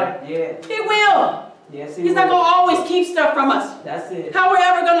 Yeah, right. Yeah. He will. Yes, He's not going to always keep stuff from us. That's it. How are we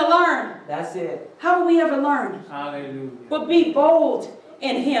ever going to learn? That's it. How will we ever learn? Hallelujah. But be bold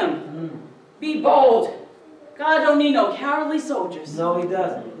in Him. Be bold. God don't need no cowardly soldiers. No, He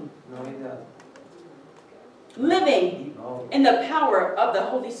doesn't. No, He doesn't. Living in the power of the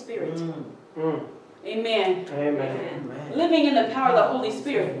Holy Spirit. Amen. Amen. Living in the power of the Holy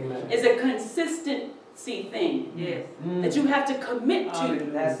Spirit is a consistency thing. Yes. That you have to commit to.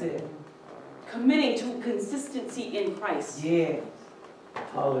 That's it. Committing to consistency in Christ. Yes.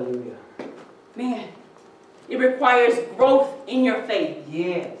 Hallelujah. Man, it requires growth in your faith.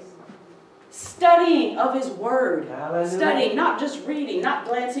 Yes. Studying of His Word. Hallelujah. Studying, not just reading, not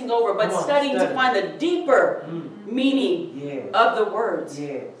glancing over, but studying study. to find the deeper meaning Yes. of the words,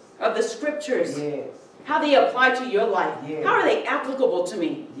 Yes. of the scriptures, Yes. how they apply to your life. Yes. How are they applicable to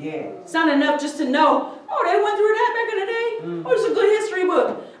me? Yes. It's not enough just to know, oh, they went through that back in the day. Oh, it's a good history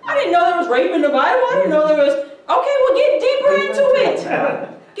book. I didn't know there was rape in the Bible. I didn't know there was... Okay, well, get deeper into it.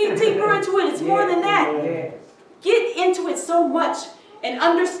 Get deeper into it. It's more than that. Yes. Get into it so much and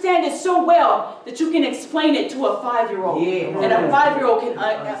understand it so well that you can explain it to a 5-year-old. Yeah. And a 5-year-old can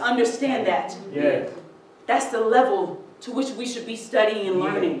understand that. Yes. That's the level to which we should be studying and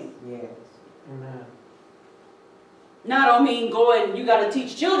learning. Yes. Amen. Not I mean going, you got to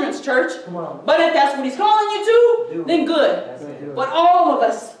teach children's church. Come on. But if that's what He's calling you to, then good. That's it. But all of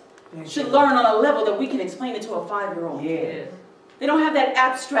us should learn on a level that we can explain it to a 5-year-old. Yes. They don't have that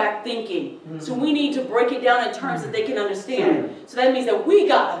abstract thinking. So we need to break it down in terms that they can understand. So that means that we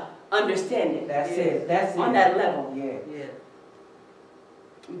got to understand it. That's it. That's it. On that level. Yeah.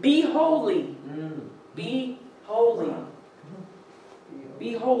 Be holy. Be holy.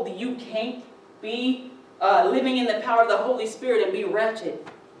 Be holy. You can't be living in the power of the Holy Spirit and be wretched.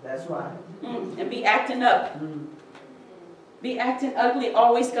 That's right. And be acting up. Be acting ugly,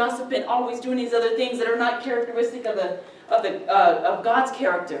 always gossiping, always doing these other things that are not characteristic of God's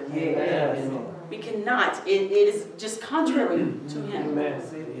character. Yes. We cannot. It is just contrary to Him. Amen.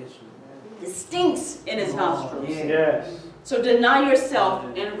 It stinks in His nostrils. Yes. So deny yourself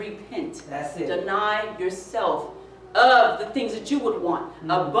and repent. That's it. Deny yourself of the things that you would want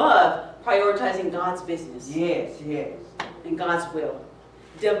above prioritizing God's business. Yes. Yes. And God's will.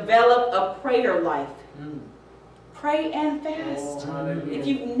 Develop a prayer life. Pray and fast. If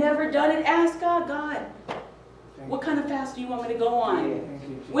you've never done it, ask God, God, what kind of fast do you want me to go on?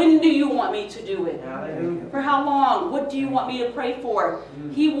 When do you want me to do it? For how long? What do you want me to pray for?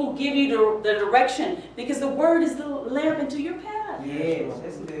 He will give you the direction, because the Word is the lamp into your path. Yes.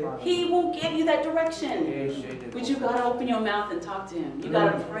 That's good. He will give you that direction. But you got to open your mouth and talk to Him. You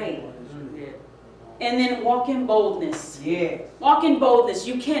got to pray. And then walk in boldness. Yes. Walk in boldness.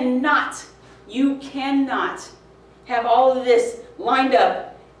 You cannot have all of this lined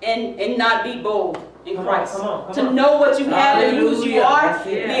up and not be bold in Christ. To know what you have and whose you are,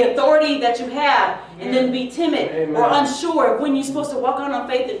 the authority that you have, and then be timid or unsure of when you're supposed to walk out on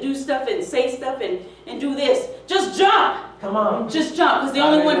faith and do stuff and say stuff and do this. Just jump. Come on. Just jump, because the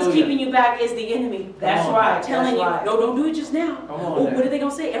only one that's keeping you back is the enemy. That's right. Telling you, no, don't do it just now. Oh, what are they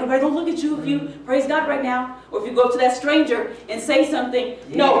going to say? Everybody going to look at you if you praise God right now. Or if you go up to that stranger and say something.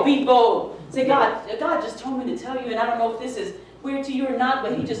 No, be bold. Say, God just told me to tell you, and I don't know if this is weird to you or not,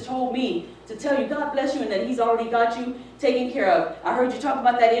 but He just told me to tell you, God bless you, and that He's already got you taken care of. I heard you talk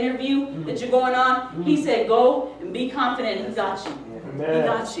about that interview that you're going on. He said, go and be confident, and He got you. He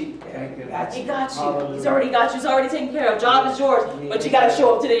got you. He got you. He's already got you. He's already taken care of. Job is yours, but you got to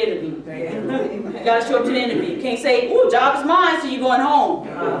show up to the interview. You got to show up to the interview. You can't say, ooh, job is mine, so you're going home.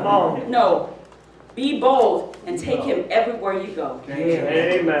 No. Be bold and take Him everywhere you go.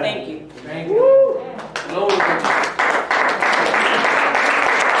 Amen. Thank you. Thank you. Glory to God.